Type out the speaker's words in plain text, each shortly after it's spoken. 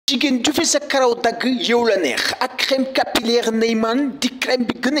jigéen ju fi sa karaw dagg yow la neex ak crème capillaire Naiss di crème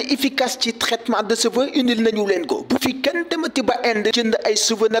bi gën a efficace ci traitement de cheveux indil nañu leen ko bu fi kenn demati ba Inde jënd ay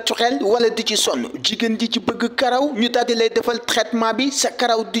cheveux naturel wala di ci sonn jigéen ji ci bëgg karaw ñu daal di lay defal traitement bi sa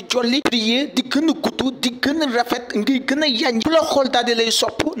karaw di jolli briller di gën a gudd di gën a rafet ngay gën a yàññ bu la xool daal di lay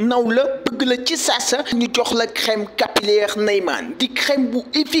sopp naw la bëgg la ci saasa ñu jox la crème capillaire Naiss di crème bu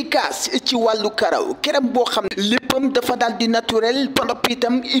efficace ci wàllu karaw crème boo xam ne léppam dafa daal di naturel ba noppi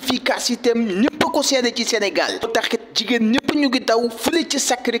itam efficacité am ñëpp ko seede ci Sénégal moo tax jigéen ñëpp ñu ngi daw fële ci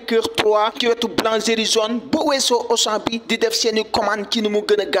Sacré-Cœur 3 ci wetu boulangerie jaune boo weesoo Auchan bi di def seeni commande ci ni mu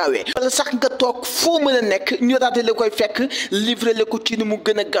gën a gaawee wala sax nga toog foo mën a nekk ñu daal la koy fekk livré la ko ci ni mu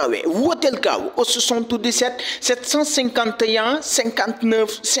gën a gaawee wooteel gaaw au 77 751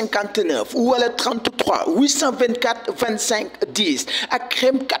 59 59 wala 33 824 25 10 ak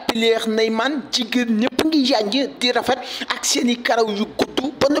crème capillaire Naiss jigéen ñëpp ngi yànj di rafet ak seeni karaw yu gudd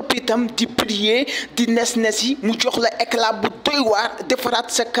ba noppi itam di briller di nes yi mu jox la éclat bu doy waar defaraat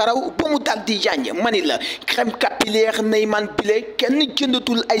sa karaw ba mu dal di yànj mani la crème capillaire Naiss bile kenn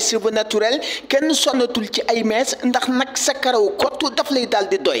jëndatul ay cheveux naturel kenn sonnatul ci ay mees ndax nag sa karaw kott daf lay dal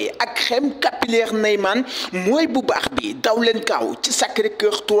di doy ak crème capillaire Naiss mooy bu baax bi daw leen gaaw ci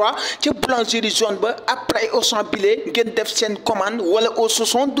Sacré-Cœur 3 ca boulangerie jaune ba après Auchan bile ngeen def seen commande wala au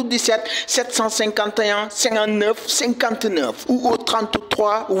 77 751 59 59 ou au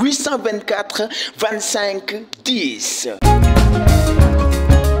 33 824 25 10.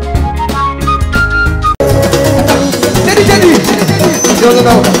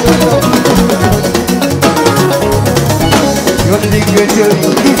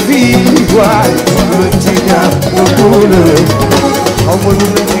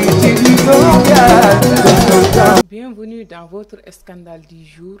 Bienvenue dans votre scandale du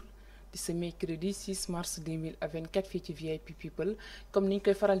jour de ce mercredi 6 mars 2024 fii ci VIP People comme niñ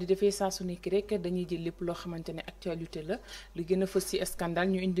koy faral di defee saa su nekk rek dañuy jël lépp loo xamante ne actualité la lu gën a fës ci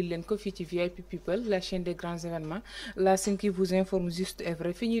scandale ñu indil leen ko fii ci VIP People la chaîne des grands événements la chaîne qui vous informe juste et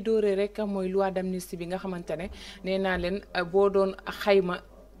vrai fi ñuy dooree rek mooy loi d'amnistie bi nga xamante ne nee naa leen boo doon xayma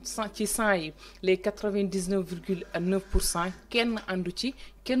ci 100 yi les 99,9% kenn àndu ci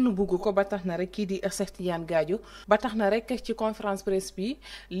kenn bugg ko ba tax na rek kii di Cheikh Gadio ba tax na rek ci conférence presse bi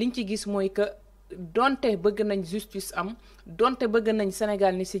liñ ci gis mooy que donte bëgg nañ justice am donte bëgg nañ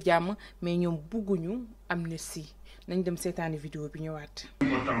Sénégal ni ci jàmm mais ñoom bugguñu amnistie nañ dem seetaani vidéo bi ñëwaat.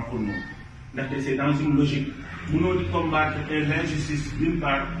 Important pour nous ndaxte c'est dans une logique mënoo di combattre l'injustice d'une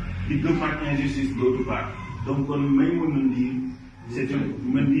part di gëmmaat injustice d'autre part donc kon may mën a dire c'est une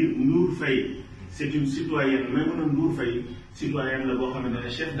Ndour Faye c'est une citoyenne may mën a Ndour Faye citoyenne la boo xamante ne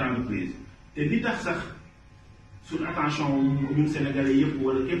chef d'entreprise te li tax sax suñu attention ñun Sénégalais yëpp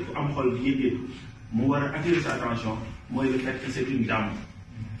wala képp am xol bi yëgee mu war a attirer sa attention mooy le fait que c'est une dame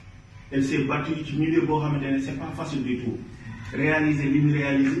elle s'est battue ci milieu boo xamante ne c'est pas facile du tout réaliser li ñu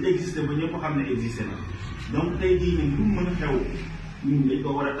réaliser existé ba ñëpp xam ne existé na donc tey jii ñun lu mu mën a xew ñun dañ ko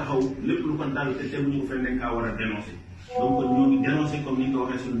war a taxaw lépp lu ko dal te teguñu ko fenn dañ kaa war a dénoncer donc ñoo ngi dénoncer comme ni ñu ko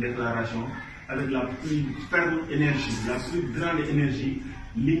waxee suñu déclaration avec la plus ferme énergie la plus grande énergie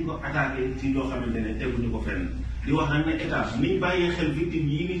li ñu ko attaqué ci loo xamante ne teguñu ko fenn di wax nag ne état niñ bàyyee xel victime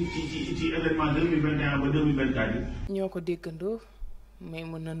yi ni ci événement 2021 ba 2024 yi. ñoo ko déggandoo mais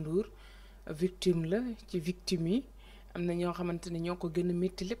mën na Ndour victime la ci victime yi am na ñoo xamante ne ñoo ko gën a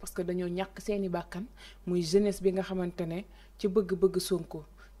méttile parce que dañoo ñàkk seeni bàkkan muy jeunesse bi nga xamante ne ci bëgg-bëgg Sonko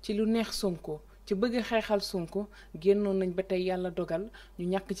ci lu neex Sonko ci bëgg xeexal Sonko génnoon nañ ba tey yàlla dogal ñu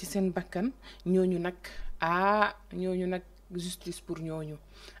ñàkk ci seen bakkan ñooñu nag justice pour ñooñu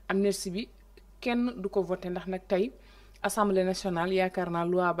amnistie bi kenn du ko voté ndax nag tey assemblée nationale yaakaar naa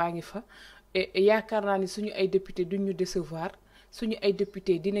loi baa ngi fa yaakaar naa ni suñu ay député duñ ñu décevoir suñu ay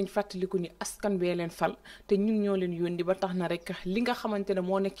député dinañ fàttaliku ni askan bee leen fal te ñun ñoo leen yónni ba tax na rek li nga xamante ne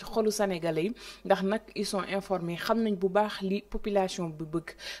moo nekk ci xolu sénégalais yi ndax nag ils sont informés xam nañ bu baax li population bi bëgg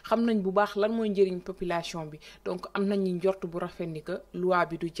xam nañ bu baax lan mooy njëriñ population bi donc am nañu njort bu rafet ni que loi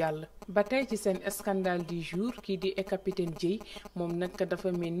bi du jàll. ba tey ci seen scandale du jour kii di capitaine Dieye moom nag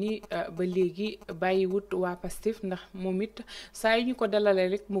dafa mel ni ba léegi bàyyiwut waa Pastef ndax moom it saa yi ñu ko dalalee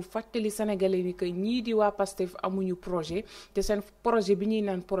rek mu fàttali sénégalais ni que ñii di waa Pastef amuñu projet te seen projet bi ñuy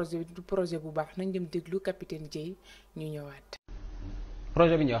naan projet du projet bu baax nañ dem déglu capitaine Dieye ñu ñëwaat.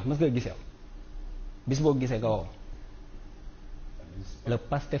 projet bi ñuy wax mës nga gisee bis boo gisee nga wow le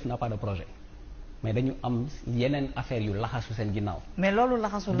Pastef n'a pas de projet mais dañu am yeneen affaire yu laxasu seen ginnaaw. mais loolu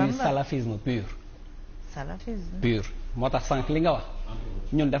laxasu lan la du salafisme pur. salafisme pur moo tax sànq li nga wax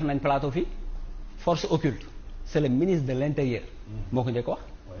ñun def nañ plateau fii force occulte c'est le ministre de l'intérieur moo ko njëkk wax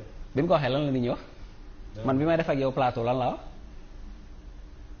bi mu ko waxee lan la nit ñi wax man bi may def ak yow plateau lan la wax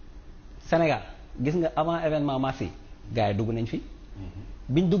Sénégal gis nga avant événement mars yi gars yi dugg nañ fi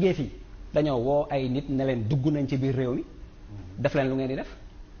biñ duggee fii dañoo woo ay nit ne leen dugg nañ ci biir réew mi def leen lu ngeen di def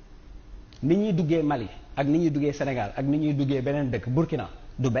ni ñuy duggee Mali ak ni ñuy duggee Sénégal ak ni ñuy duggee beneen dëkk Burkina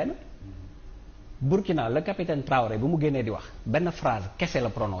du benn. Burkina le capitaine Traoré bu mu génnee di wax benn phrase kese la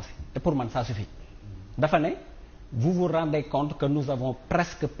prononcé et pour man ça suffit dafa ne vous vous rendez compte que nous avons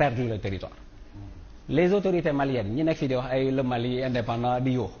presque perdu le territoire. Les autorités maliennes ñi nekk fii di wax ay le Mali indépendant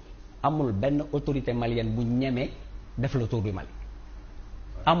di yoo amul benn autorité malienne bu ñeme def le tour du Mali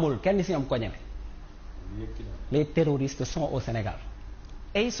amul kenn si ñoom ko ñeme. Les terroristes sont au Sénégal.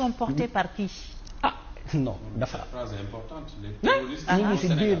 Et ils sont portés par qui? Ah non dafa. Cette phrase est importante. Les terroristes ñu ngi si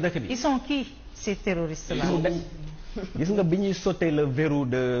biir dëkk bi. Ils sont qui ces terroristes là? Gis nga bi ñuy sauter le verrou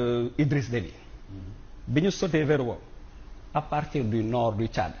de Idriss Déby bi ñu sauter verrou boobu à partir du nord du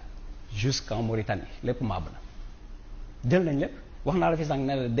Tchad jusqu'en Mauritanie lépp màbb na jël nañ lépp wax naa la fi sànq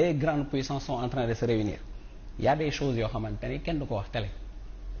ne la des grandes puissances sont en train de se réunir il y a des choses yoo xamante ni kenn du ko wax télé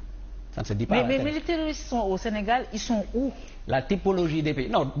ça ne se dit pas. Mais les terroristes sont au Sénégal, ils sont où? La typologie des pays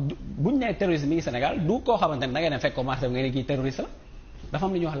non bu ñu nee terroriste mi ngi Sénégal du koo xamante ni da ngay dem fekk commencé nga ne kii terroriste la dafa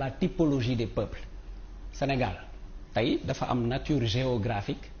am lu ñuy wax la typologie des peuples. Sénégal tey dafa am nature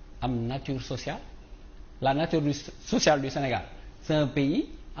géographique am nature sociale la nature sociale du Sénégal c'est un pays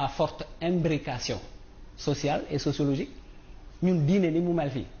à forte imbrication sociale et sociologique ñun diine ni mu mel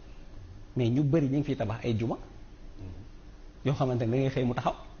fii mais ñu bëri ñu ngi fiy tabax ay juma yoo xamante ne da ngay xëy mu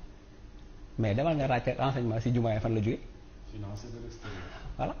taxaw mais demal nga raaj renseignement si juma yi fan la jógee. Financé de l'extérieur.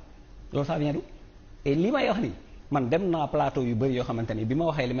 Voilà loolu ça vient d'où et li may wax nii man dem naa plateau yu bëri yoo xamante ni bi ma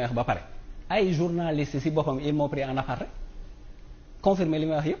waxee li may wax ba pare ay journalistes si boppam ils m'ont pris en aparté confirmé li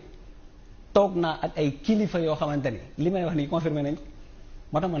may wax yëpp toog naa ak ay kilifa yoo xamante ni li may wax nii confirmé nañ ko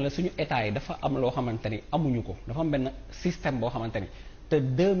moo tax man la suñu état yi dafa am loo xamante ni amuñu ko dafa am benn système boo xamante ni te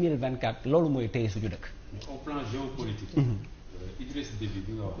 2024 loolu mooy téye suñu dëkk. Mais au plan géopolitique. Idriss Déby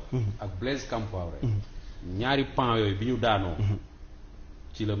bi nga wax. ak Blaise Compaoré. ñaari pan yooyu bi ñu daanoo.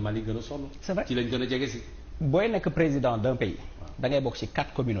 ci la Mali gën a sonn. C'est vrai ci lañ gën a jege si. booy nekk président d'un pays da ngay bokk ci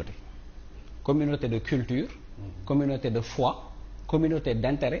 4 communautés communauté de culture communauté de foi communauté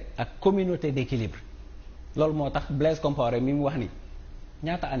d'intérêt ak communauté d'équilibre loolu moo tax Blaise Compaoré mi mu wax ni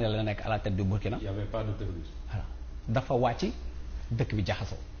ñaata année la nekk à la tête du Burkina. Il y avait pas de terrorisme. Voilà dafa wàcc dëkk bi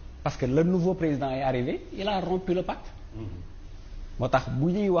jaxasoo parce que le nouveau président est arrivé il a rompu le pacte. moo tax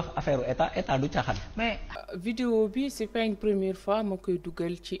bu ñuy wax affaire état du caaxaan. Mais vidéo bi c'est pas une première fois ma koy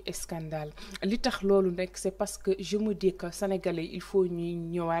dugal ci scandale li tax loolu nekk c'est parce que je me dis que sénégalais il faut ñuy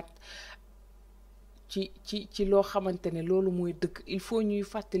ñëwaat ci loo xamante ne loolu mooy dëgg il faut ñuy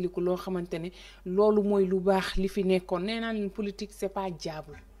fàttaliku loo xamante ne loolu mooy lu baax li fi nekkoon nee naa leen politique c'est pas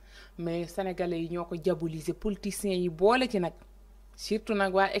diable mais sénégalais yi ñoo ko diaboliser politiciens yi boole ci nag surtout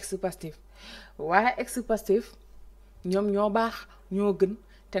nag waa ex-Pastef ñoom ñoo baax ñoo gën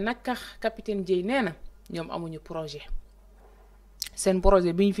te nag capitaine Dieye nee na ñoom amuñu projet seen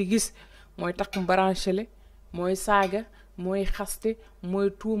projet bi ñu fi gis mooy takkum branchele mooy saaga mooy xaste mooy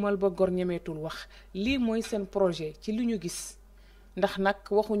tuumal ba gor ñemeetul wax lii mooy seen projet ci li ñu gis ndax nag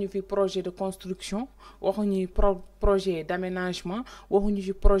waxuñu fi projet de construction waxuñu projet d'aménagement waxuñu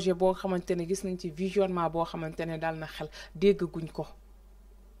fi projet boo xamante ne gis nañ ci visionnement boo xamante ne daal na xel déggaguñ ko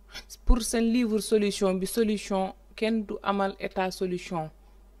pour seen livre solution bi solution kenn du amal état solution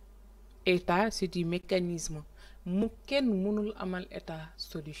état c'est du mécanisme mu kenn mënul amal état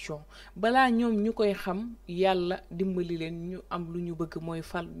solution balaa ñoom ñu koy xam yàlla dimbali leen ñu am lu ñu bëgg mooy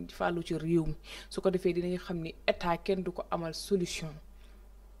fàllu ci réew mi su ko defee dinañ xam ni état kenn du ko amal solution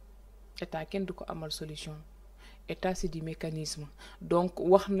état c'est du mécanisme donc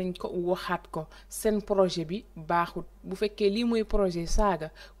wax nañ ko waxaat ko seen projet bi baaxut bu fekkee lii mooy projet saaga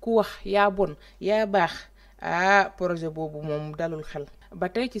ku wax yaa bon yaa baax projet boobu moom dalul xel. ba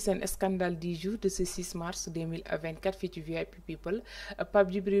tey ci seen scandale du jour de ce 6 mars 2024 fii ci VIP People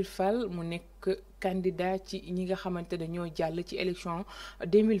Pape Djibril Fall mu nekk candidat ci ñi nga xamante ne ñoo jàll ci élection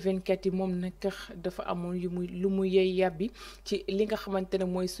 2024 yi moom nag dafa amoon lu mu yey yàbbi ci li nga xamante ne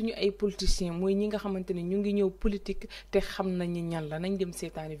mooy suñu ay politiciens mooy ñi nga xamante ne ñu ngi ñëw politique te xam nañu ñan la nañ dem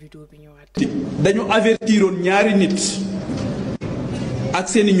seetaani vidéo bi ñëwaat. dañu avertiroon ñaari nit ak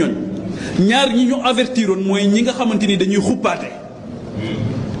seeni ñoñ ñaar ñi ñu avertiroon mooy ñi nga xamante ni dañuy xuppaate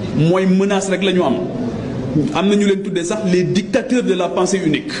mooy menace rek la ñu am na ñu leen tuddee sax les dictateurs de la pensée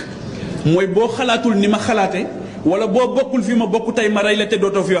unique mooy boo xalaatul ni ma xalaate wala boo bokkul fi ma bokk tey ma rey la te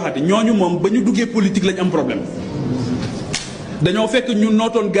dootoo fi waxati ñooñu moom ba ñu duggee politique lañ am problème dañoo fekk ñu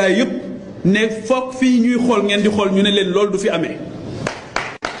nootoon gaay yépp ne foog fii ñuy xool ngeen di xool ñu ne leen loolu du fi amee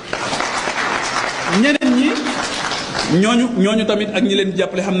ñooñu tamit ak ñi leen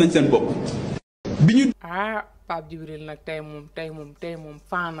jàppale xam nañ seen bopp. bi ñu Pape Djibril nag tey moom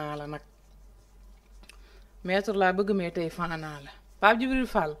faanaa la nag maître laa bëgg mais tey faanaa la Pape Djibril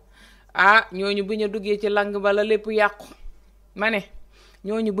Fall ñooñu bu ñu duggee ci lang ba la lépp yàqu ma ne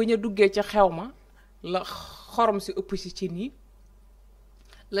ñooñu bu ñu duggee ca xew ma la xorom si ëpp si ci nii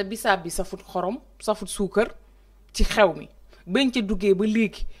la bisaab bi safut xorom safut suukar ci xew mi bañ ca duggee ba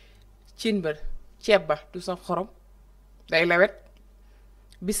léegi cin ba ceeb ba du saf xorom day lawet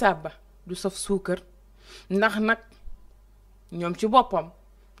bisaab ba du saf suukar ndax nag ñoom ci boppam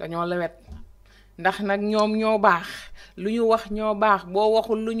dañoo lawet ndax nag ñoom ñoo baax lu ñu wax ñoo baax boo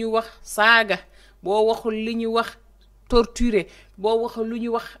waxul lu ñu wax saaga boo waxul li ñu wax torturer boo waxul lu ñu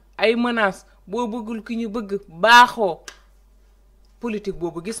wax ay menaces boo bëggul ki ñu bëgg baaxoo politique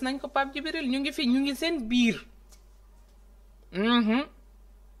boobu gis nañ ko Pape Djibril ñu ngi fi ñu ngi seen biir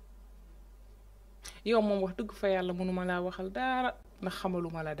yow moom wax dëgg fa yàlla mënuma laa waxal dara ndax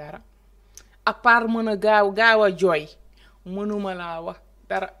xamaluma la dara à part mën a gaaw a jooy mënuma laa wax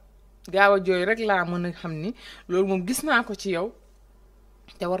dara gaaw a jooy rek laa mën a xam ni loolu moom gis naa ko ci yow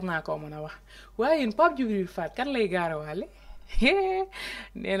te war naa koo mën a wax waaye yéen Pape Djibril Fall kan lay gaarawaale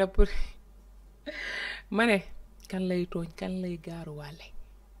nee na pour ma ne kan lay tooñ kan lay gaaruwaale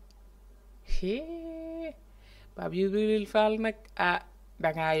Pape Djibril Fall nag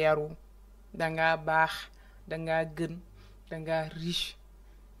dangaa yaru dangaa baax dangaa gën dangaa riche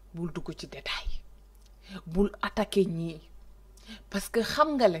bul dugg ci détail bul attaqué ñii parce que xam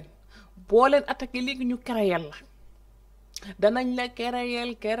nga leen boo leen attaqué léegi ñu kereyel la danañ la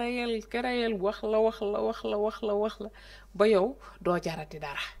kereyel wax la ba yow doo jarati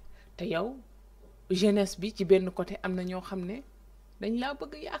dara te yow jeunesse bi ci benn côté am na ñoo xam ne dañ laa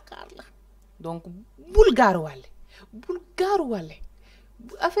bëgg yaakaar la donc bul gaaruwàlle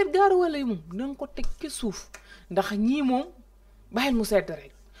affaire gaaruwàlle yi moom na nga ko teg ci suuf ndax ñii moom bàyyil mu sedd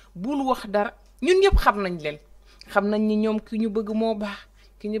rek bul wax dara ñun ñëpp xam nañ leen xam nañ ni ñoom ki ñu bëgg moo baax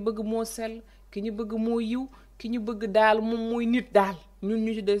ki ñu bëgg moo sell ki ñu bëgg moo yiw ki ñu bëgg daal moom mooy nit daal ñun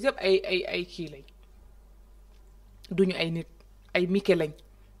ñu ci des yëpp ay kii lañ duñu ay nit ay mike lañ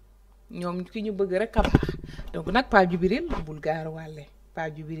ñoom ki ñu bëgg rek a baax donc nag Pape Djibril bul gaaruwàlle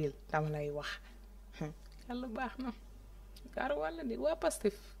Pape Djibril dama lay wax yàlla baax na gaaruwàlle de waa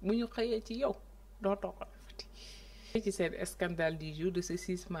Pastef bu ñu xëyee ci yow doo toog ci seen scandale du jour de ce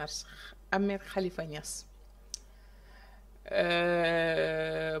 6 mars Ahmed Khalifa Niass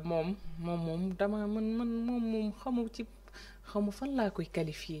moom dama moom xamu fan laa koy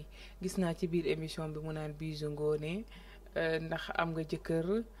qualifier gis naa ci biir émission bi mu naan bisu ngoone ndax am nga jëkkër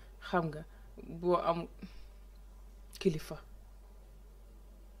xam nga boo am kilifa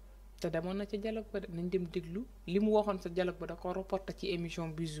te demoon na ca dialogue ba de nañ dem déglu li mu waxoon sa dialogue ba da ko reporté ci émission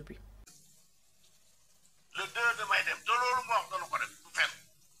bisu bi le 2 damay dem te loolu mu wax dana ko def du fenn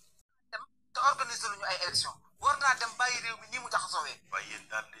dem te organiser luñu ay élection war naa dem bàyyi réew mi nii mu jaxasoowee waaye yéen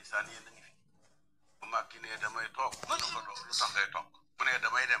daal ndeysaan yéen a ngi fi bu Macky ne damay toog mu ne ko lu tax ngay toog mu ne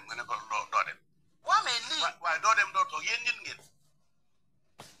damay dem nga ne ko doo dem waaw mais lii waaye doo dem doo toog yéen nit ngeen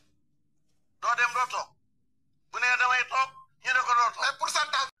doo dem doo toog bu ne damay toog ñu ne ko doo toog mais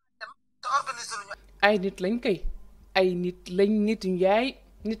pourcentage dem te organiser luñu ay nit lañ kay ay nit lañ nit njaay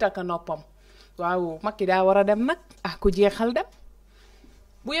nit ak a noppam waaw Macky daa war a dem nag ku jeexal dem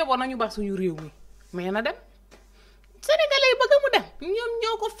bu yeboon nañu baax suñu réew mi mais na dem Sénégalais yi bëgg mu dem ñoom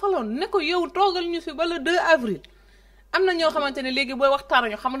ñoo ko faloon ne ko yow toogal ñu fi ba le 2 avril am na ñoo xamante ne léegi booy waxtaan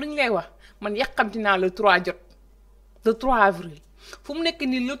ñu xam lu ñu lay wax man yàqamti naa le 3 jot le 3 avril fu mu nekk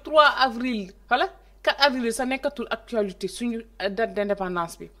nii le 3 avril wala 4 avril sa nekkatul actualité suñu date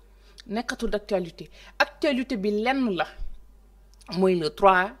d'indépendance bi nekkatul actualité bi lenn la mooy le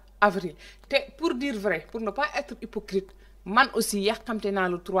 3 avril te pour dire vrai pour ne pas être hypocrite man aussi yàqamte naa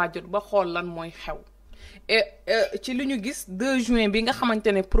le 3 jot ba xool lan mooy xew et ci li ñu gis 2 juin bi nga xamante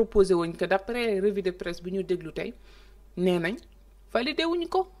ne proposé wuñ ko d'après revue de presse bi ñu déglu tey nee nañ validé wuñ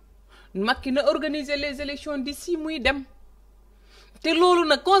ko Macky na organiser les élections d'ici muy dem te loolu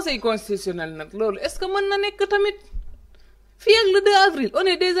nag conseil constitutionnel nag loolu est-ce que mën na nekk tamit fii ak le 2 avril on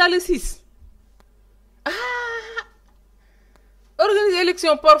est déjà le 6 organiser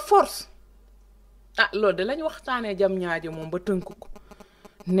élection par force loolu de lañ waxtaanee jam ñaajo moom ba tënk ko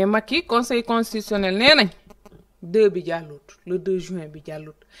ne Macky conseil constitutionnel nee nañ 2 bi jàllut le 2 juin bi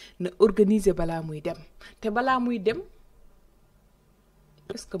jàllut na organiser balaa muy dem te balaa muy dem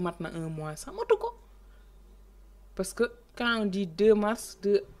est-ce que mat na 1 mois sax matu ko parce que quand on dit 2 mars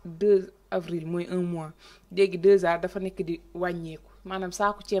 2 avril mooy 1 mois léegi 2 heures dafa nekk di wàññeeku maanaam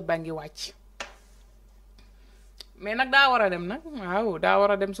saaku ceeb baa ngi wàcc mais nag daa war a dem nag waaw daa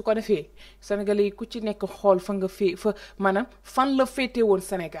war a dem su ko defee sénégalais yi ku ci nekk xool fa nga fa maanaam fan la féete woon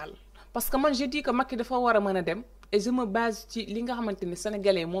Sénégal parce que man je dis que Macky dafa war a mën a dem et je me base ci li nga xamante ni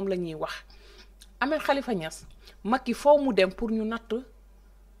sénégalais moom la ñuy wax Ahmed Khalifa Niass Macky faw mu dem pour ñu natt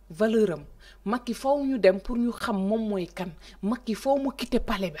valeur am Macky faw ñu dem pour ñu xam moom mooy kan Macky faw mu quitter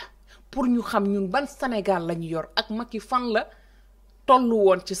palais ba pour ñu xam ñun ban Sénégal la ñu yor ak Macky fan la tollu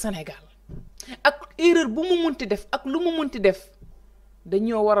woon ci Sénégal ak erreur bu mu munti def ak lu mu munti def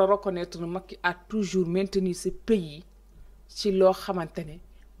dañoo war a reconnaître ne Macky a toujours maintenu ce pays ci loo xamante ne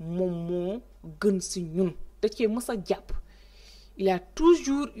moom moo gën si ñun da cee mës a jàpp il a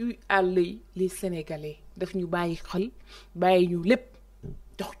toujours eu à l'œil les Sénégalais daf ñu bàyyi xel bàyyi ñu lépp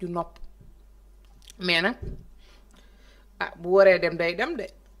jox ñu nopp mais nag ah bu waree dem day dem de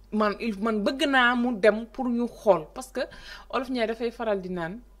man bëgg naa mu dem pour ñu xool parce que olof ñaay dafay faral di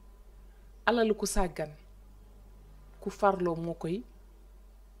naan alalu ku sàggan ku farloo moo koy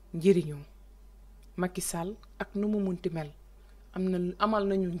njëriñoo Macky Sall ak nu mu munti mel amal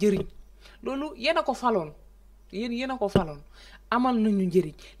nañu njëriñ loolu yéen a ko faloon yéen a ko faloon amal nañu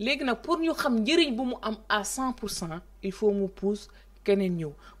njëriñ léegi nag pour ñu xam njëriñ bu mu am à 100% il faut mu pousse keneen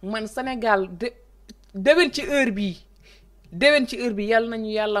ñëw man Sénégal déwén ci heure bii yàlla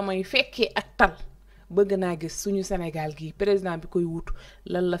nañu yàlla may fekkee ak tal bëgg naa gis suñu Sénégal gii président bi koy wut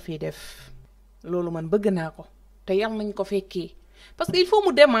lan la fi def loolu man bëgg naa ko te yàlla nañ ko fekkee parce que il faut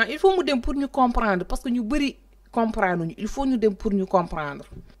mu dem pour ñu comprendre parce que ñu bëri comprendre ñu il faut ñu dem pour ñu comprendre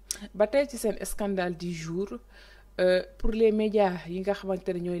ba tey ci seen scandale du jour pour les médias yi nga xamante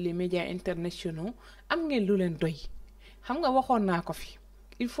ne ñooy les médias internationaux am ngeen lu leen doy xam nga waxoon naa ko fi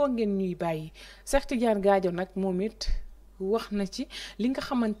il faut ngeen ñuy bàyyi Cheikh Tidiane Gadio nag moom it wax na ci li nga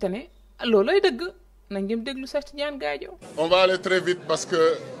xamante ne loolooy dëgg nañ dem déglu Cheikh Tidiane Gadio. On va aller très vite parce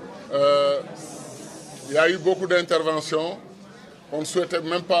que y a eu beaucoup d'interventions. On ne souhaitait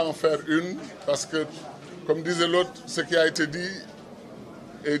même pas en faire une parce que, comme disait l'autre, ce qui a été dit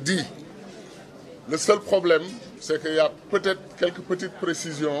est dit. Le seul problème, c'est qu'il y a peut-être quelques petites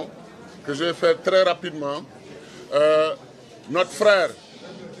précisions que je vais faire très rapidement. Notre frère...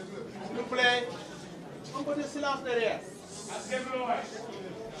 S'il vous plaît, un peu de silence derrière.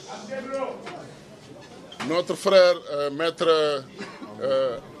 Notre frère, maître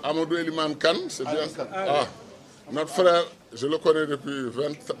Amadou Eliman Kane, c'est bien ça. Ah, notre frère, je le connais depuis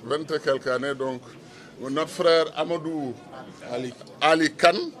 20 et quelques années, donc notre frère Amadou Ali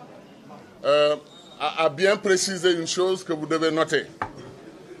Kane a bien précisé une chose que vous devez noter.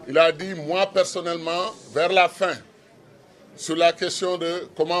 Il a dit, moi personnellement, vers la fin, sur la question de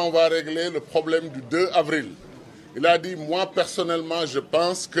comment on va régler le problème du 2 avril, il a dit, moi personnellement, je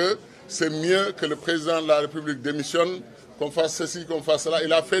pense que c'est mieux que le président de la République démissionne, qu'on fasse ceci, qu'on fasse cela.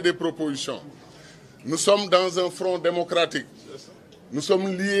 Il a fait des propositions. Nous sommes dans un front démocratique. Nous sommes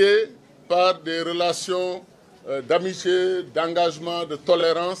liés par des relations d'amitié, d'engagement, de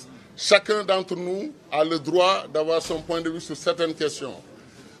tolérance. Chacun d'entre nous a le droit d'avoir son point de vue sur certaines questions.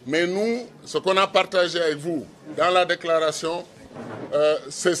 Mais nous, ce qu'on a partagé avec vous dans la déclaration,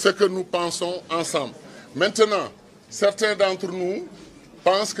 c'est ce que nous pensons ensemble. Maintenant, certains d'entre nous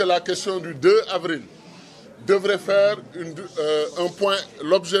pensent que la question du 2 avril devrait faire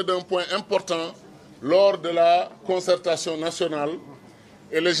l'objet d'un point important lors de la concertation nationale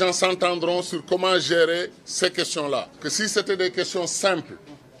et les gens s'entendront sur comment gérer ces questions-là. Que si c'était des questions simples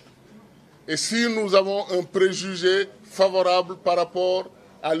et si nous avons un préjugé favorable par rapport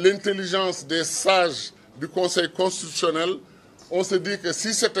à l'intelligence des sages du Conseil constitutionnel, on se dit que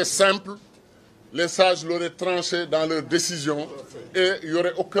si c'était simple, les sages l'auraient tranché dans leurs décisions et il n'y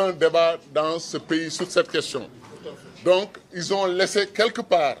aurait aucun débat dans ce pays sur cette question. Donc, ils ont laissé quelque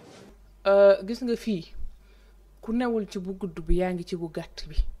part. Gis nga fii ku newul ci bu gudd bi yaa ngi ci bu gàtt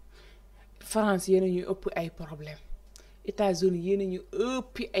bi France yéen a ñuy ëpp ay problème États-Unis yéen a ñu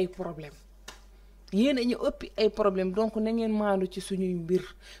ëppi ay problème donc na ngeen maandu ci suñuy mbir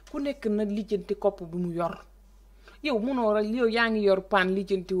ku nekk na lijjanti kopp bu mu yor yow mënoo rek yow yaa ngi yor paan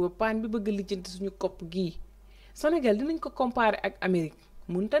lijjanti woo paan bi bëgg lijjanti suñu kopp gii Sénégal dinañ ko comparer ak Amérique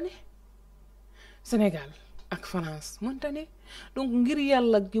mënta ne Sénégal ak France mënta ne donc ngir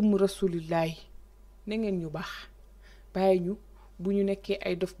yàlla jëm rasulillahi na ngeen ñu baax bàyyi ñu bu ñu nekkee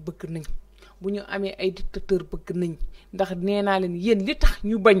ay dof bëgg nañ bu ñu amee ay dictateur bëgg nañ ndax nee naa leen yéen li tax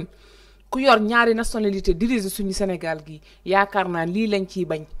ñu bañ ku yor ñaari nationalité diriger suñu Sénégal gi yaakaar naa lii lañ ciy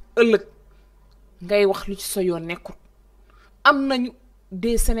bañ ëllëg ngay wax lu ci sa yoon nekkul am nañu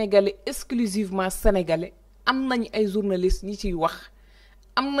des Sénégalais exclusivement sénégalais am nañ ay journalistes ñi ciy wax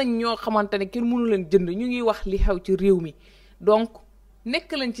am nañ ñoo xamante ne kenn mënu leen jënd ñu ngi wax li xew ci réew mi donc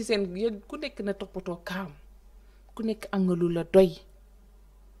nekk lañ ci seen yéen ku nekk na toppatoo kaam ku nekk am nga lu la doy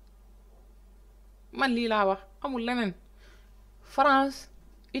man lii laa wax amul leneen France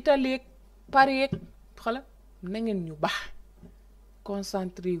Italie Paris xala na ngeen ñu baax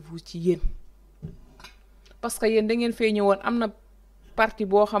concentrez-vous ci yéen parce que yéen da ngeen fee ñëwoon am na parti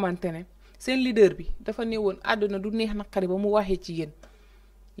boo xamante ne seen leader bi dafa ne woon àdduna du neex naqari ba mu waxee ci yéen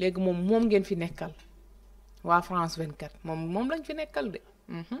léegi moom ngeen fi nekkal waa France 24 moom lañ fi nekkal de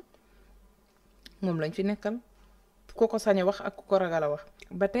moom lañ fi nekkal ku ko sañ a wax ak ku ko ragal a wax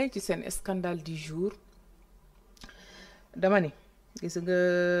ba tey ci seen scandale du jour dama ne gis nga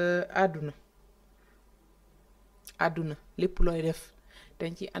àdduna lépp looy def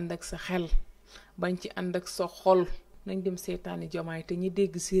dañ ci ànd ak sa xel bañ ci ànd ak sa xol nañ dem seetaani Diomaye te ñi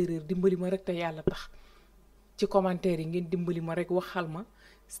dégg séeréer dimbali ma rek te yàlla tax ci commentaire yi ngeen dimbali ma rek waxal ma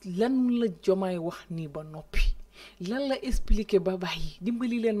lan la Diomaye wax nii ba noppi lan la expliqué ba bàyyi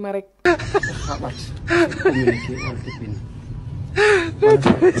dimbali leen ma rek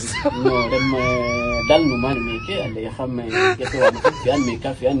no dem dal no man meke alle xamé keto wa fi an me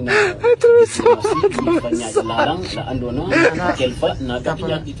ka fi an diplomatie fa ñaaj larang la andona kel fa na ka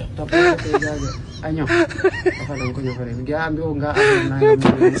ñaaj ita to año dafa lañ ko ñofare nga ambi o nga na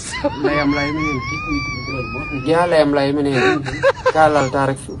layam lay menen ya layam lay menen kalal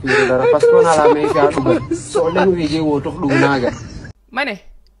tarik fi dara parce que na la me ka dugal so len wi je wo tok dum naga mané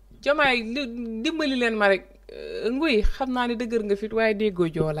Diomaye dimbali leen ma rek nguy xam naa ne dëgër nga fit waaye déggoo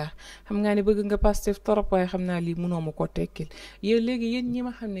joolaa xam nga ne bëgg nga Pastef torop waaye xam naa lii mënoo ma ko tekkil yéen léegi yéen ñi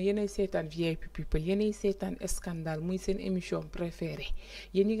ma xam ne yéenay seetaan VIP people yéenay seetaan scandale muy seen émission préférée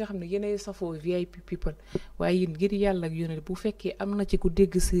yéen ñi nga xam ne yéenay safoo VIP people waaye yéen ngir yàlla ak yónne bu fekkee am na ci ku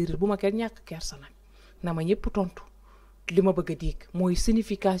dégg séeréer bu ma kenn ñàkk kersa nag na ma ñëpp tontu li ma bëgg a dégg mooy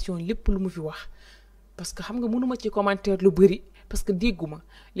signification lépp lu mu fi wax parce que xam nga mënuma ci commentaire lu bëri parce que dégguma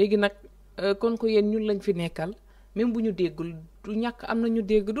léegi nag kon ko yéen ñun lañ fi nekkal même bu ñu déggul du ñàkk am na ñu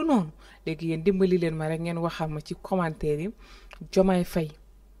dégg du noonu léegi yéen dimbali leen ma rek ngeen waxal ma ci commentaire yi Diomaye Faye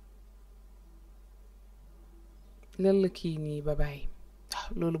lan la kii nii ba bàyyi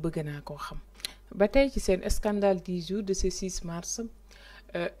loolu bëgg naa koo xam ba tey ci seen scandale du jour de ce 6 mars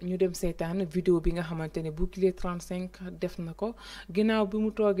ñu dem seetaan vidéo bi nga xamante ne bouclier 35 def na ko ginnaaw bi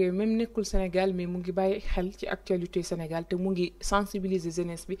mu toogee même nekkul Sénégal mais mu ngi bàyyi xel ci actualité Sénégal te mu ngi sensibiliser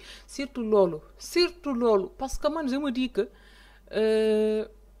jeunesse bi surtout loolu parce que man je me dis que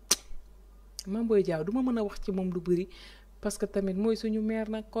Mame Boye Diao du ma mën a wax ci moom lu bëri parce que tamit mooy suñu maire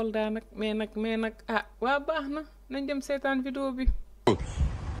nag Kolda nag mais nag ah waa baax na nañ dem seetaan vidéo bi.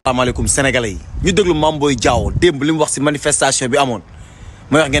 asalaamaaleykum sénégalais yi ñu déglu Mame Boye Diao démb li mu wax ci manifestation bi amoon.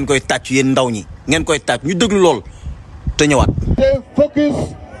 mooy wax ngeen koy tàcc yéen ndaw ñi ngeen koy tàcc ñu déglu lool te ñëwaat. te focus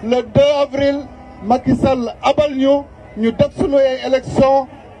le 2 avril Macky Sall abal ñu def sunu élection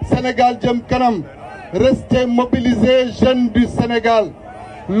Sénégal jëm kanam restez mobilisés jeunes du Sénégal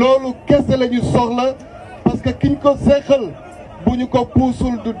loolu kese la ñu soxla parce que kiñ ko seexal bu ñu ko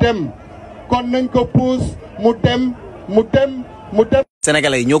puusul du dem kon nañ ko puus mu dem.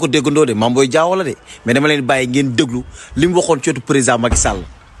 Sénégalais yi ñoo ko déggandoo de Mame Boye Diao la de mais dama leen bàyyi ngeen déglu li mu waxoon ci wetu président Macky Sall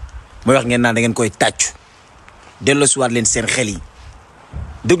mooy wax ngeen naan da ngeen koy tàccu delloosiwaat leen seen xel yi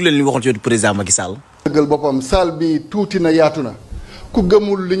déglu leen li mu waxoon ci wetu président Macky Sall. dëggal boppam salle bi tuuti na yaatu na ku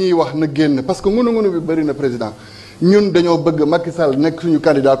gëmul li ñuy wax na génn parce que ngunu bi bëri na président ñun dañoo bëgg Macky Sall nekk suñu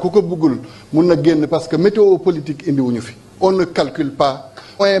candidat ku ko bëggul mun na génn parce que météo politique indi wuñu fi. on ne calcule pas.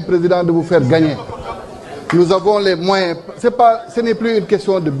 moyen président de vous faire gagner. Nous avons les moyens. Ce n'est plus une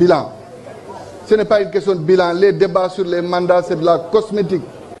question de bilan. Ce n'est pas une question de bilan. Les débats sur les mandats, c'est de la cosmétique.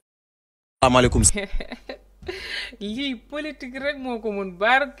 Asalaamaaleykum. lii politique rek moo ko mun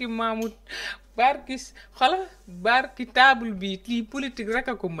barki Mahmoud barki table bi lii politique rek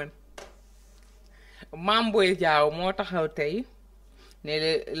a ko mën Mame Boye Diao moo taxaw tey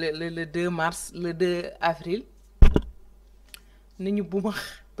ne le 2 mars le 2 avril nañu bumax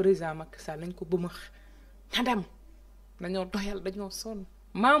président Macky Sall nañ ko bumax nadam dañoo doyal dañoo sonn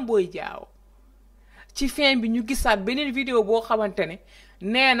Mame Boye Diao ci fin bi ñu gisaat beneen vidéo boo xamante ne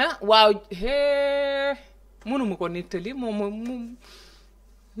nee na waaw mënuma ko nettali moom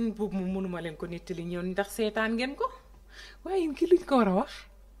mënuma leen ko nettali ñëw ndax seetaan ngeen ko waaye ki luñ ko war a wax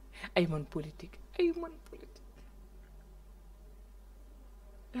ay man politique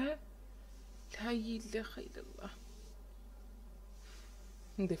laa ilaaha illallaah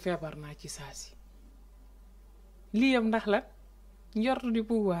nde feebar naa ci saa si lii yam ndax la njortu di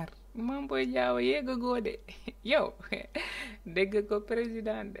pouvoir Mame Boye Diao yéega goo de yow dégg ko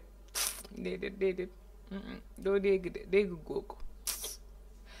président de déedéet doo dégg de dégg goo ko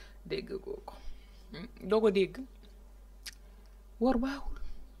doo ko dégg war baaxul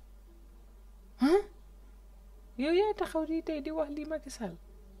yow yaay taxaw di tey di wax lii Macky Sall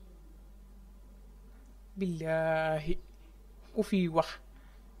billaahi ku fi wax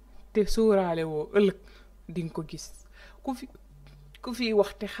te sóoraale woo ëllëg di nga ko gis ku fi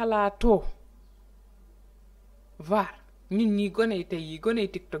wax te xalaatoo vaar ñun ñi goney tey yi goney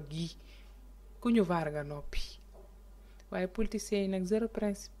TikTok yi ku ñu vaar nga noppi waaye politiciens yi nag zéro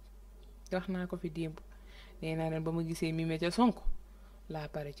principe wax naa ko fi démb nee naa leen ba ma gisee Mimi ca Sonko laa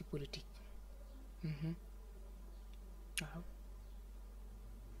pare ci politique waaw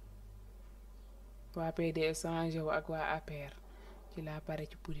waa PDS changé wu ak waa APR ci laa pare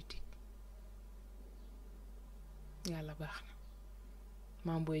ci politique yàlla baax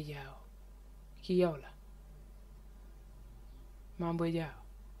na Mame Boye Diao ki yow la Mame Boye Diao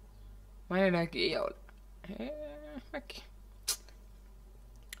ma ne naa kii yow la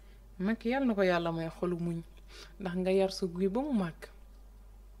Macky yàlla na ko yàlla may xolu muñ ndax nga yar sa guy ba mu màgg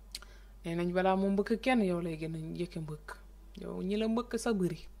nee nañ balaa mu mbëkk kenn yow lay gën a njëkke mbëkk yow ñi la mbëkk sa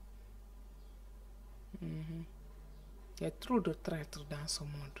bëri y a trop de traîtres dans ce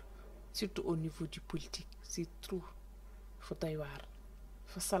monde surtout au niveau du politique c'est trop fa doy waar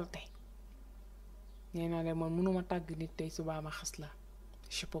fa salte nee naa leen man mënuma tàgg nit tey subaa ma xas la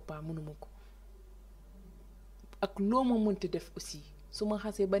je peux pas mënuma ko ak loo ma mënti def aussi su ma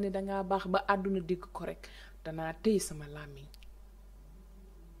xasee ba ne dangaa baax ba àdduna dégg ko rek danaa téye sama làmmiñ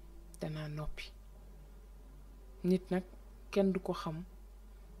danaa noppi nit nag kenn du ko xam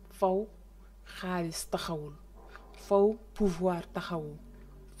faw xaalis taxawul faw pouvoir taxawul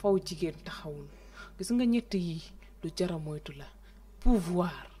faw jigéen taxawul gis nga ñett yi lu jara moytu la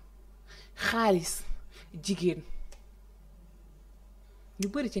pouvoir xaalis jigéen ñu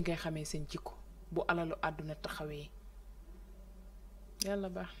bari ci ngay xamee seen jikko bu alalu àdduna taxawee yàlla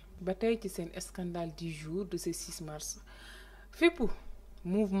baax ba tey ci seen scandale du jour de ce 6 mars fippu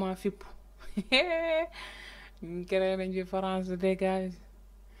mouvement fippu créé nañ fi France dégage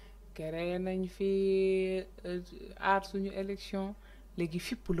créé nañ fi aar suñu élection léegi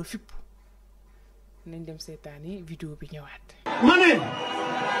fippu la fippu nañ dem seetaani vidéo bi ñëwaat. ma ne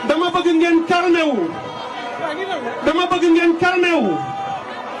dama bëgg ngeen calmé wu dama bëgg ngeen calmé wu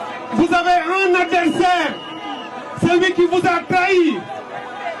vous avez un adversaire celui qui vous a trahi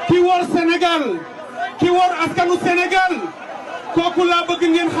qui wor Sénégal qui wor askanu Sénégal kooku laa bëgg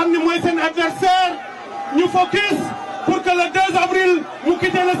ngeen xam ne mooy seen adversaire ñu focus pour que le 2 avril mu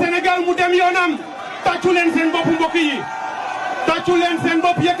quitter le Sénégal mu dem yoonam tàccu leen seen bopp mbokk yi tàccu leen seen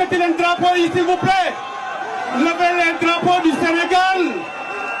bopp yëkkati leen drapeau yi s'il vous plaît levez les drapeaux du Sénégal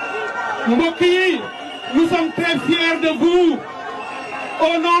mbokk yi nous sommes très fiers de vous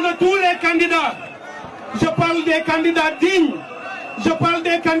au nom de tous les candidats je parle des candidats dignes je parle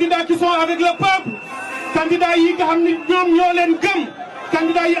des candidats qui sont avec le peuple candidats yi nga xam ni ñoom ñoo leen gëm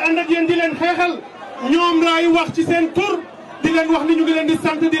candidats yi ànd ak yéen di leen xeexal ñoom laay wax ci seen tur di leen wax ni ñu ngi leen di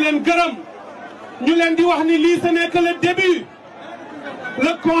sant di leen gërëm ñu leen di wax ni lii ce n'est que le début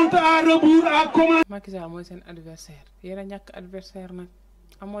le compte à rebours a commencé. Macky Sall mooy seen adversaire yéen a ñàkk adversaire nag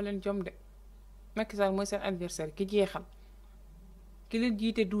amoo leen jom de Macky Sall mooy seen adversaire ki jeexal ki leen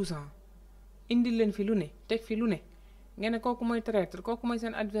jiite 12 ans indil leen fi lu ne teg fi lu ne ngeen ne kooku mooy traître kooku mooy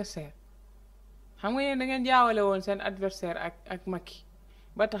seen adversaire xam nga yéen da ngeen jaawale woon seen adversaire ak Macky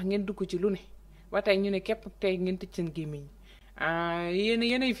ba tax ngeen dugg ci lu ne ba tey ñu ne képp tey ngeen tëj seen gémmiñ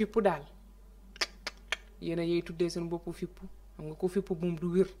yéenay fippu daal yéena yey tuddee seen bopp fippu xam nga ku fippu moom du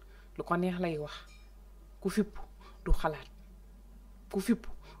wér lu ko neex lay wax ku fippu du xalaat ku fippu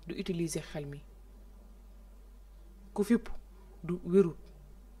du utiliser xel mi ku fippu du wérut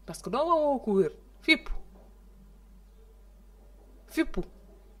parce que doo woo ku wér fippu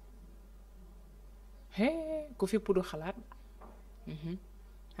ku fippu du xalaat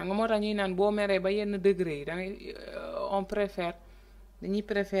xam nga moo tax ñuy naan boo meree ba yenn degré yi dañuy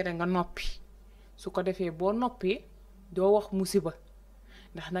préférer nga noppi su ko defee boo noppee doo wax musiba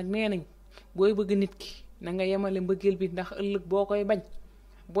ndax nag nee nañ booy bëgg nit ki na nga yemale mbëggeel bi ndax ëllëg boo koy bañ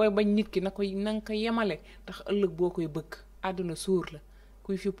booy bañ nit ki na nga ko yemale ndax ëllëg boo koy bëgg àdduna suur la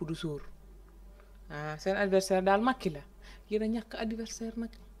kuy fipp du suur seen adversaire daal Macky la yéen a ñàkk adversaire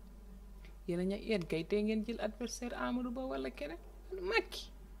nag yéen kay tey ngeen jël adversaire Amadou Ba wala keneen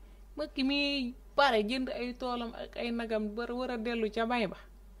Macky mi pare jënd ay toolam ak ay nagam ba war a dellu ca bay ba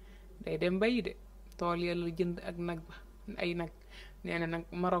day dem bayi de tool yàlla jënd ak nag ba ay nag nee na nag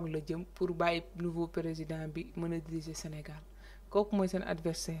Maroc la jëm pour bàyyi nouveau président bi mën a diriger Sénégal kooku mooy seen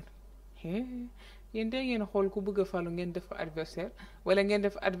adversaire yéen dee ngeen xool ku bëgg a falu ngeen def ko adversaire wala ngeen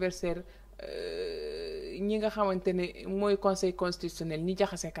def adversaire ñi nga xamante ne mooy conseil constitutionnel ñi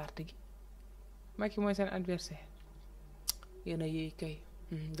jaxase carte gi Macky mooy seen adversaire yéen a yéey kay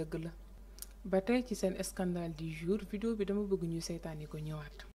dëgg la ba tey ci seen scandale du jour vidéo bi dama bëgg ñu seetaani ko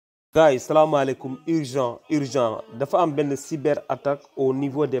ñëwaat. gars yi salaamaaleykum urgent dafa am benn cyber attaque au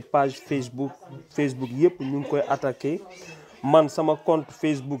niveau des pages Facebook yëpp ñu ngi koy attaqué man sama compte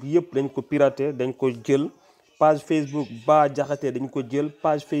Facebook yëpp dañ ko piraté dañ ko jël page Facebook Ba Jaxate dañ ko jël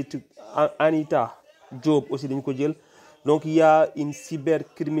page Facebook Anita Diop aussi dañ ko jël. Donc il y a une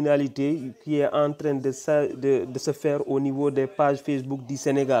cybercriminalité qui est en train de se faire au niveau des pages Facebook du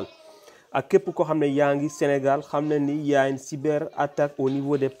Sénégal. ak képp ko xam ne yaa ngi Sénégal xam ne ni y a une cyber attaque au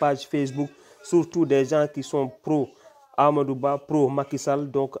niveau des pages Facebook surtout des gens qui sont pro Amadou Ba pro Macky Sall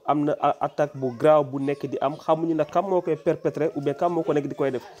donc am na attaque bu grave bu nekk di am xamuñu nag kam moo koy perpétrer ou bien kam moo ko nekk di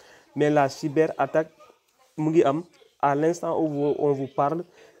koy def mais la cyber attaque mu ngi am à l'instant où on vous parle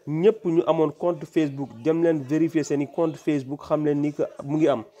ñëpp ñu amoon compte Facebook dem leen vérifier seeni compte Facebook xam leen ni que mu ngi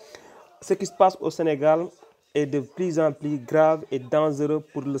am ce qui se passe au Sénégal est de plus en plus grave et dangereux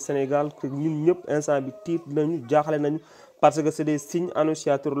pour le Sénégal que ñun ñëpp instant bi tiit nañu jaaxle nañu parce que c'est des signes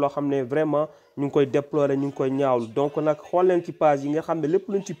annonciateurs loo xam ne vraiment ñu ngi koy déplorer ñu ngi koy ñaawlu donc nag xool leen ci page yi nga xam ne lépp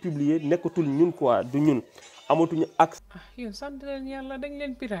luñ ci publier nekkatul ñun quoi du ñun amatuñu accès. yéen sant leen yàlla dañ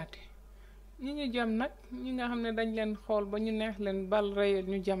leen piraté ñi ñu jam nag ñi nga xam ne dañ leen xool ba ñu neex leen bal rey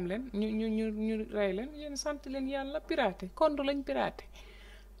ñu jam leen ñu rey leen yéen sant leen yàlla piraté compte lañ piraté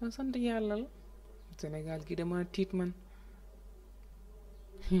sant yàlla la. Sénégal gi dama tiit man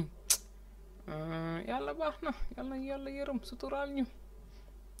yàlla baax na yàlla yërëm suturaal ñu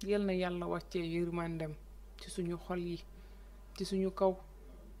yal na yàlla wàccee yërmandem ci suñu xol yi ci suñu kaw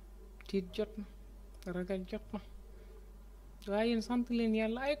tiit jot na ragal jot na waaye yéen sant leen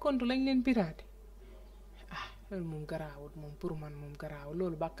yàlla ay compte lañ leen piraté loolu moom garaawut moom pour man moom garaaw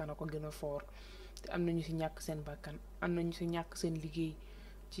loolu bàkkan a ko gën a foor te am na ñu ci ñàkk seen bàkkan am na ñu ci ñàkk seen liggéey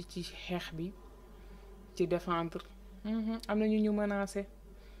ci xeex bi ci défendre am na ñu menacé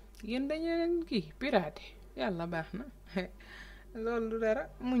yéen dañu leen kii piraté yàlla baax na loolu du dara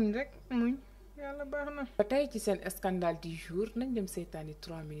muñ rek muñ yàlla baax na. ba tey ci seen scandale du jour nañ dem seetaani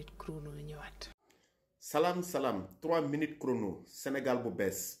 3 minutes chrono ñëwaat. salaam 3 minutes chrono Sénégal bu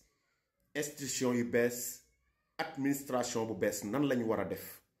bees institution yu bees administration bu bees nan lañu war a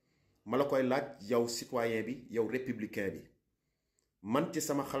def ma la koy laaj yow citoyen bi yow républicain bi man ci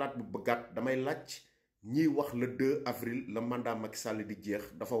sama xalaat bu gàtt damay laaj. ñiy wax le 2 avril la mandat Macky Sall di jeex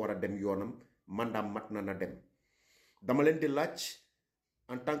dafa war a dem yoonam mandat mat na dem dama leen di laaj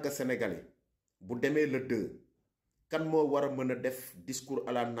en tant que sénégalais bu demee le 2 kan moo war a mën a def discours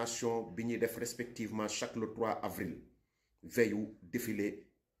à la nation bi ñuy def respectivement chaque le 3 avril veillu défilé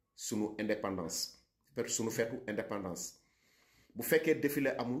sunu indépendance sunu feetu indépendance bu fekkee défilé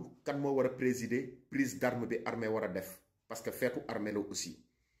amul kan moo war a présider prise d'arme bi armée war a def parce que feetu armée la aussi.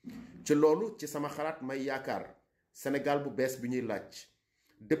 ci loolu ci sama xalaat may yaakaar Sénégal bu bees bi ñuy laaj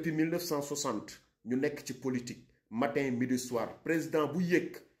depuis 1960 ñu nekk ci politique matin midi soir président bu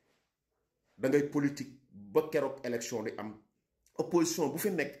yëg da ngay politique ba keroog élection di am opposition bu fi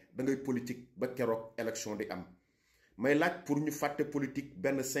nekk da ngay politique ba keroog élection di am may laaj pour ñu fàtte politique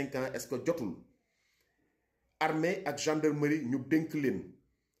benn 5 ans est-ce que jotul armée ak gendarmerie ñu dénk leen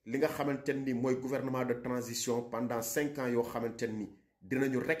li nga xamante ni mooy gouvernement de transition pendant 5 ans yoo xamante ni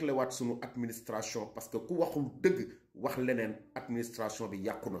dinañu régler waat sunu administration parce que ku waxul dëgg wax leneen administration bi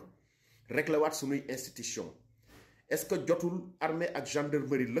yàqu na régler waat sunuy institution est-ce que jotul armée ak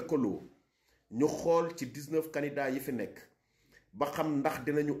gendarmerie lëkkaloo ñu xool ci 19 candidats yi fi nekk ba xam ndax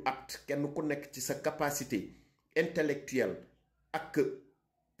dinañu at kenn ku nekk ci sa capacité intellectuelle ak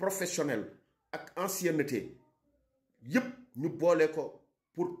professionnelle ak ancienneté yépp ñu boole ko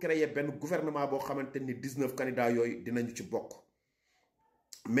pour créer benn gouvernement boo xamante ni 19 candidats yooyu dinañu ci bokk.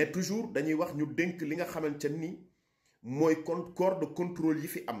 mais toujours dañuy wax ñu dénk li nga xamante ni mooy corps de contrôle yi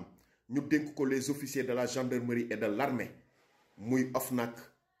fi am ñu dénk ko les officiers de la gendarmerie et de l'armée muy OFNAC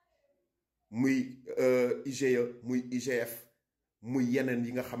muy IGE muy IGF muy yeneen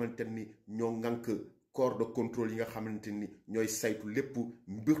yi nga xamante ni ñoo ŋànk corps de contrôle yi nga xamante ni ñooy saytu lépp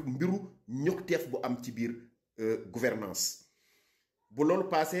mbiru ñoxteef bu am ci biir gouvernance bu loolu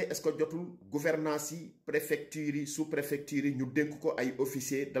passé est-ce que jotul gouvernance yi préfecture yi sous-préfecture yi ñu dénk ko ay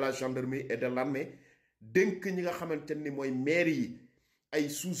officiers de la gendarmerie et de l'armée dénk ñi nga xamante ni mooy maire yi ay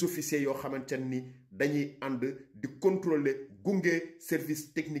sous-officiers yoo xamante ni dañuy ànd di contrôler gunge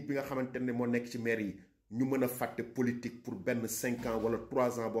service technique bi nga xamante ni moo nekk ci maire yi ñu mën a fàtte politique pour benn 5 ans wala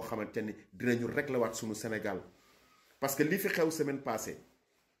 3 ans boo xamante ni dinañu régler waat sunu Sénégal parce que li fi xew semaine passée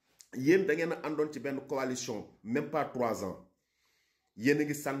yéen da ngeen a àndoon ci benn coalition même pas 3 ans yéen a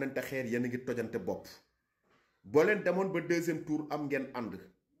ngi sànnante xeer yéen a ngi tojante bopp boo leen demoon ba 2e tour am ngeen ànd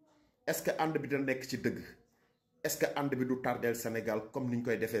est-ce que ànd bi dina nekk ci dëgg est-ce que ànd bi du tardeel Sénégal comme ni ñu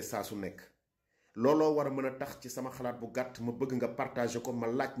koy defee saa su nekk looloo war a mën a tax ci sama xalaat bu gàtt ma bëgg nga partager ko ma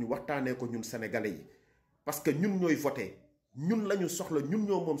laaj ñu waxtaanee ko ñun sénégalais yi parce que ñun ñooy voté ñun lañu soxla ñun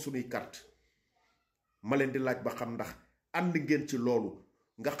ñoo moom suñuy carte ma leen di laaj ba xam ndax ànd ngeen ci loolu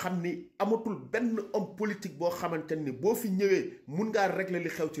nga xam ni amatul benn homme politique boo xamante ni boo fi ñëwee mun ngaa régler li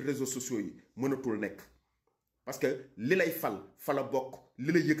xew ci réseaux sociaux yi mënatul nekk parce que li lay fa la bokk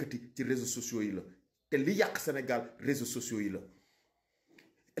li la yëkkati ci réseaux sociaux yi la te li yàq Sénégal réseaux sociaux yi la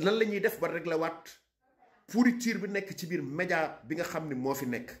lan la ñuy def ba régler waat pourriture bi nekk ci biir média bi nga xam ni moo fi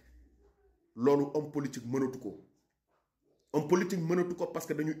nekk loolu homme politique mënatu ko homme politique mënatu ko parce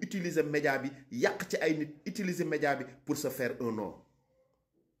que dañu utiliser média bi yàq ci ay nit utiliser média bi pour se faire un nom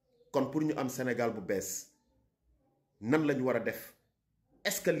kon pour ñu am Sénégal bu bees nan lañu war a def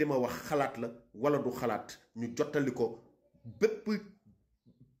est-ce que li ma wax xalaat la wala du xalaat ñu jottali ko bépp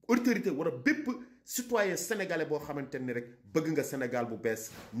autorité wala bépp citoyen sénégalais boo xamante ni rek bëgg nga Sénégal bu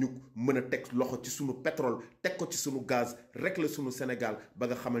bees ñu mën a teg loxo ci sunu pétrole teg ko ci sunu gaz régler sunu Sénégal ba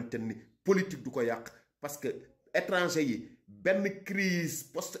nga xamante ni politique du ko yàq parce que étranger yi benn crise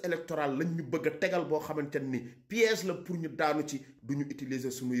post-électorale lañ ñu bëgg a tegal boo xamante ni piège la pour ñu daanu ci du ñu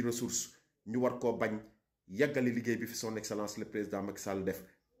utiliser sunuy ressources ñu war koo bañ yàggali liggéey bi fi son excellence le président Macky Sall def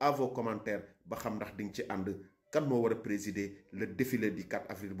à vos commentaires ba xam ndax di nga ci ànd kan moo war a présider le défilé du 4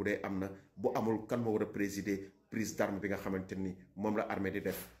 avril bu dee am na bu amul kan moo war a présider prise d'armes bi nga xamante ni moom la armée di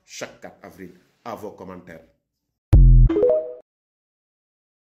def chaque 4 avril à vos commentaires.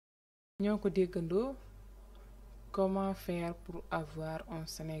 ñoo ko déggandoo comment faire pour avoir un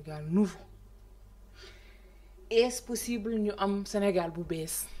Sénégal nouveau est-ce possible ñu am Sénégal bu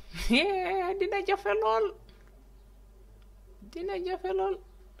bees dina jafe lool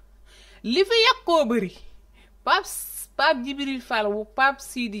li fi yàqoo bëri Pape Djibril Fall wu Pape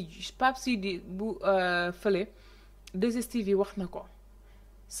Sidi bu fële 2STV wax na ko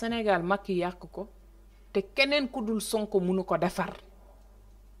Sénégal Macky yàq ko te keneen ku dul Sonko mënu ko defar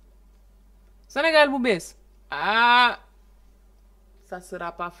Sénégal bu bees ça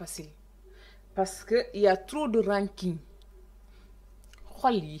sera pas facile parce que il y a trop de ranking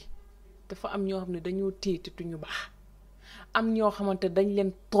xol yi dafa am ñoo xam ne dañoo téye te ñu baax am ñoo xamante dañ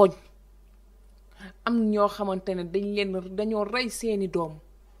leen tooñ am ñoo xamante ne dañoo rey seeni doom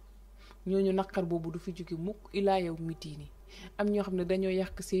ñooñu naqar boobu du fi jóge mukk ilaa yow mitini am ñoo xam ne dañoo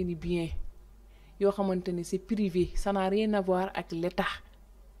yàq seeni bien yoo xamante ne c'est privé ça n'a rien à voir ak l'État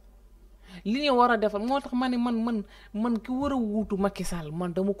li ñu war a defal moo tax ma ne man ki war a wuutu Macky Sall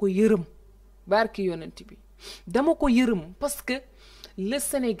man dama ko yërëm barki yonent bi dama ko yërëm parce que le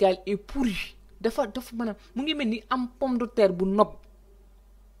Sénégal est pourri dafa mën a mu ngi mel ni am pomme de terre bu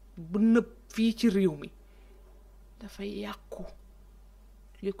nëb fii ci réew mi dafa yàqu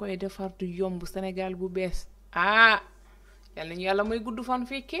li koy defar du yomb Sénégal bu bees yàlla ñu yàlla may gudd fan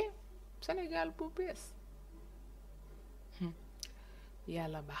fekkee Sénégal bu bees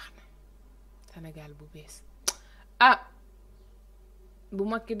yàlla baax na Sénégal bu bees bu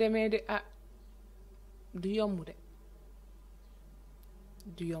Macky demee de du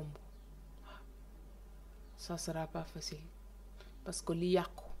yomb ça sera pas facile parce que li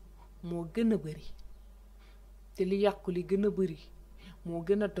yàqu moo gën a bëri te li yàqu li gën a bëri moo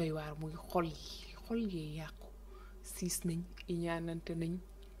gën a doy waar muy xol yi yàqu siis nañ iñaanante nañ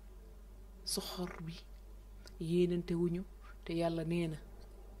soxor bi yéenante wuñu te yàlla nee na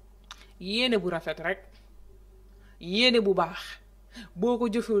yéene bu rafet rek yéene bu baax boo ko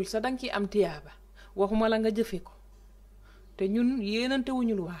jëfewul sa danga ciy am tiyaaba waxuma la nga jëfe ko te ñun yéenante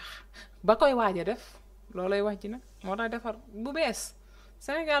wuñu lu baax ba koy waaj a def loolay wax ji nag moo tax defar bu bees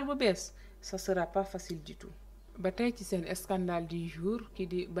Sénégal bu bees ça sera pas facile du tout ba tey ci seen scandale du jour ki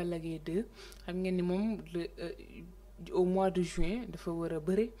di Balla Gaye 2 xam ngeen ni moom au mois de juin dafa war a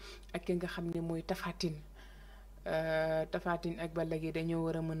bëre ak ki nga xam ne mooy Tapha Tine ak Balla Gaye dañoo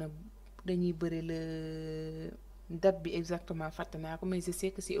war a mën a dañuy bëre le date bi exactement fàtte naa ko mais je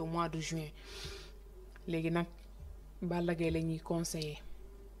sais que c'est au mois de juin léegi nag Balla Gaye la ñuy conseiller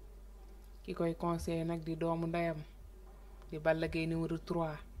ki koy conseiller nag di doomu ndeyam di Balla Gaye numéro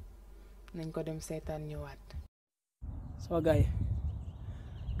 3 nañ ko dem seetaan ñëwaat. sama gaay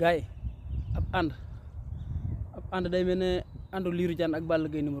ab ànd day mel ne àndu Lirou Diane ak Balla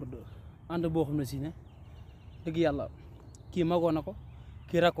Gaye numéro 2 ànd boo xam ne si ne dëgg yàlla kii magoo na ko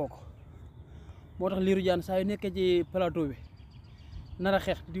kii rakkoo ko moo tax Lirou Diane saa yu nekkee ci plateau bi nar a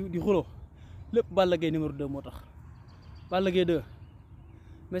xeex di xuloo lépp Balla Gaye numéro 2 moo tax Balla Gaye 2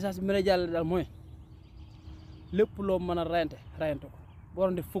 message bi ma lay jàllale daal mooy lépp loo mën a rayante ko boo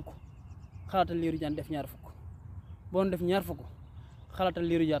doon def fukk xalaatal Lirou Diane def ñaar fukk boo doon def ñaar fukk xalaatal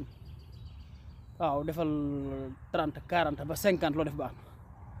Lirou Diane waaw defal 30 40 ba 50 loo def baax na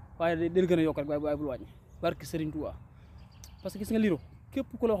waaye del gën a yokk rek waaye bul wàññi barke Serigne Touba parce que gis nga Lirou képp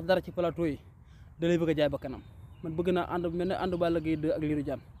ku la wax dara ci plateau yi da lay bëgg a jaay ba kanam man bëgg naa ànd mel ne ànd Balla Gaye 2 ak Lirou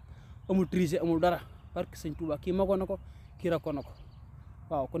Diane amul triché amul dara barke Serigne Touba kii magoon na ko kii rakkoon na ko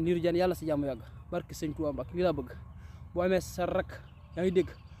waaw kon Lirou Diane yàlla si jàmm yàgg barke Serigne Touba Mbacke lii laa bëgg boo amee sa rak yaa ngi dégg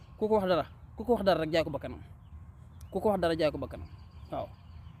ku ko wax dara rek jaay ko ba kanam ku ko wax dara jaay ko ba kanam waaw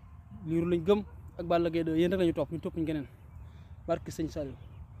Lirou lañ gëm ak Balla Gaye 2 yéen rek lañu topp ñu toppuñ keneen barke Serigne Sall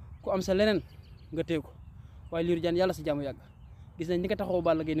ku am sa leneen nga téye ko waaye Lirou Diane yàlla si jàmm yàgg gis nañ ni nga taxaw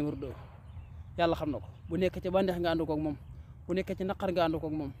Balla Gaye numéro 2 yàlla xam na ko bu nekk ci bànneex nga ànd ko ak moom bu nekk ci naqar nga ànd ko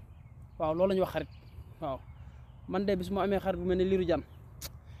ak moom waaw loolu la ñu wax xarit waaw man de bis ma amee xarit bu mel ne Lirou Diane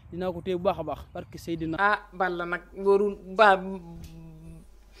dinaa ko téye bu baax a baax parce que Seydina Balla nag warul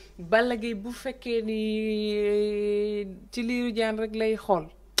Balla Gaye bu fekkee ni ci Lirou Diane rek lay xool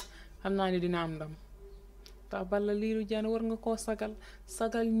xam naa ni dina am ndam tax Balla Lirou Diane war nga koo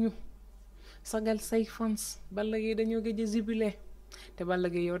sagal ñu sagal say fans Balla Gaye dañoo gëj a jubilé te Balla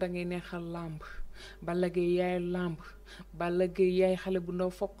Gaye yow da ngay neexal làmb Balla Gaye yaay làmb Balla Gaye yaay xale bu ndaw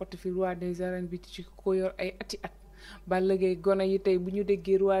fokkati fi roi des arènes bi ci ko yor ay ati at Balla Gaye gone yi tey bu ñu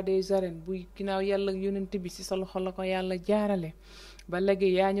déggee roi des arènes buy ginnaaw yàlla yonent bi ci sa loxo la ko yàlla jaarale Balla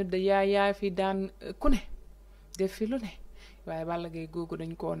Gaye yaa fi daan ku ne def fi lu ne waaye Balla Gaye googu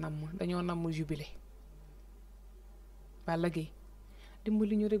dañoo namm jubilé Balla Gaye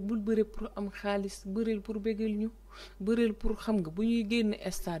dimbali ñu rek bul bëre pour am xaalis bëreel pour bégal ñu bëreel pour xam nga bu ñuy génn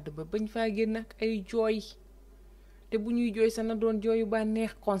stade ba bañ faa génn ak ay jooy te bu ñuy jooy sa na doon jooyu ba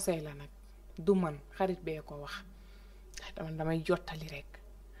neex conseil la nag du man xarit bee ko wax damay jottali rek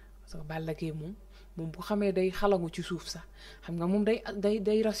parce que Balla Gaye moom bu xamee day xalangu ci suuf sax xam nga moom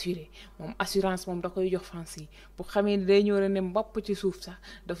day rassuré moom assurance moom da koy jox fans yi bu xamee ni day ñëw rek ne mbapp ci suuf sax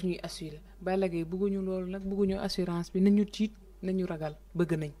daf ñuy assuré Balla Gaye bëgguñu loolu nag bëgguñu assurance bi nañu tiit nañu ragal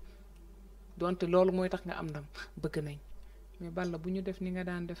bëgg nañ donte loolu mooy tax nga am ndam bëgg nañ mais Balla bu ñu def ni nga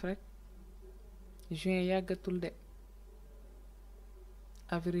daan def rek juin yàggatul de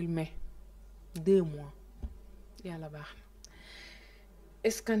avril mai 2 mois yàlla baax na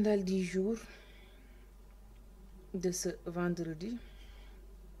scandale du jour de ce vendredi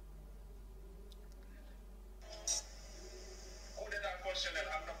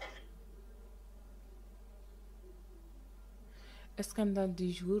scandale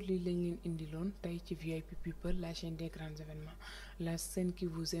du jour lii lañ leen indiloon tey ci VIP People la chaîne des grands événements la chaîne qui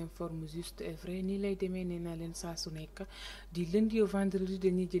vous informe juste et vrai nii lay demee nee naa leen saa su nekk di lundi au vendredi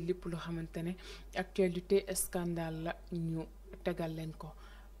dañuy jël lépp loo xamante ne actualité scandale la ñu tegal leen ko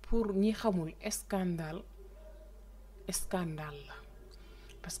pour ñi xamul scandale la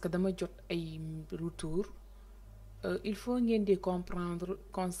parce que dama jot ay retour il faut ngeen di comprendre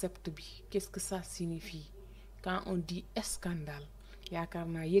concept bi qu'est-ce que ça signifie quand on dit scandale yaakaar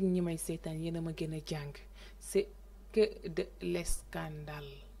naa yéen ñi may seetaan yéen a ma gën a jàng c'est que de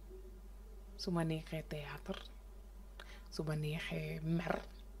l'escandale su ma neexee théâtre su ma neexee mer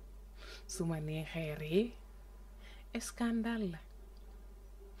su ma neexee ree scandale la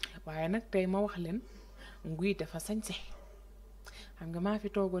waaye nag tey ma wax leen nguy dafa sañse xam nga maa fi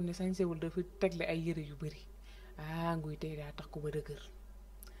toogoon ne sañsewul dafa tegle ay yëre yu bari nguy tey daa tax ko ba dëgër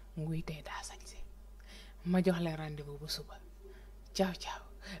nguy tey daa sañse ma jox leen rendez-vous bu suba ciao ciao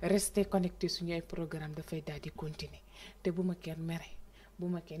restez connecté suñu ay programme dafay daal di continuer te bu ma kenn mere bu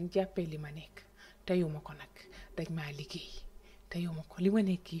ma kenn jàppee li ma nekk teyuma ko nag dañ maa liggéey teyuma ko li ma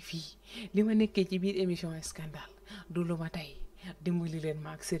nekkee fii li ma nekkee ci biir émission scandale du lu ma tey dimbali leen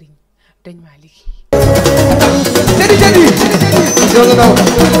ma ak sëriñ dañ maa liggéey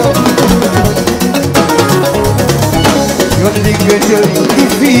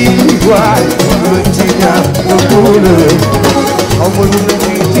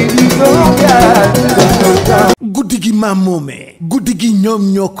guddi gi maam moomee guddi gi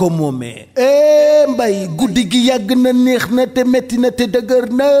ñoom ñoo ko moomee mbay guddi gi yàgg na neex na te metti na te dëgër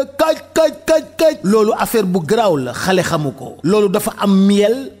na kaj loolu affaire bu garaaw la xale xamu ko loolu dafa am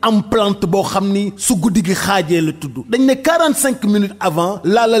miel am plante boo xam ni su guddi gi xaajee la tudd dañ ne 45 minutes avant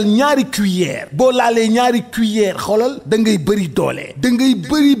laalal ñaari cuillère boo laalee ñaari cuillère xoolal da ngay bëri doole da ngay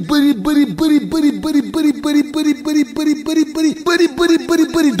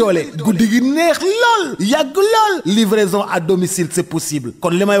bëri doole guddi gi neex lool yàgg lool livraison à domicile c'est possible kon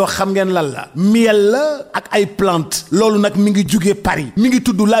li may wax xam ngeen lan la miel la ak ay plante loolu nag mi ngi jugee Paris mi ngi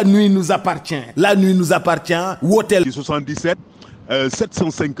tudd la nuit nous appartient wooteel 77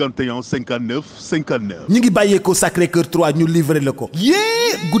 751 59 59 ñi ngi bàyyeekoo Sacré-Cœur 3 ñu livré la ko yée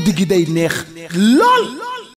guddi gi day neex lool